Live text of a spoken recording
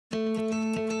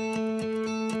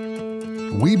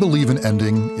We believe an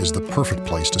ending is the perfect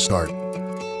place to start.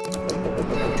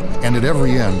 And at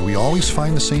every end, we always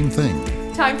find the same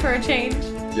thing. Time for a change.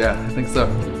 Yeah, I think so.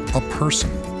 A person.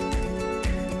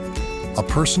 A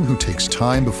person who takes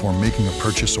time before making a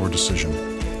purchase or decision.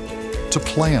 To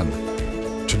plan,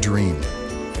 to dream,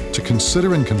 to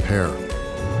consider and compare.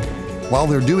 While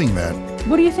they're doing that,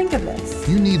 What do you think of this?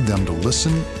 you need them to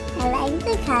listen, I like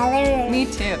the color. Me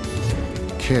too.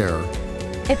 care,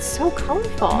 It's so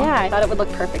colorful. Yeah, I thought it would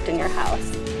look perfect in your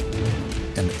house.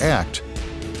 and act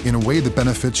in a way that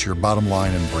benefits your bottom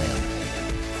line and brand.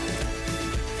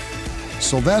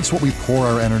 So that's what we pour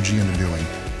our energy into doing.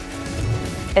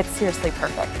 It's seriously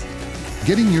perfect.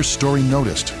 Getting your story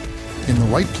noticed in the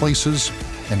right places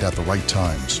and at the right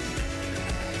times.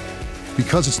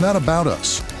 Because it's not about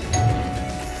us,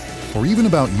 or even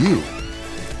about you.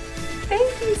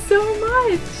 Thank you so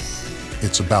much.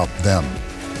 It's about them.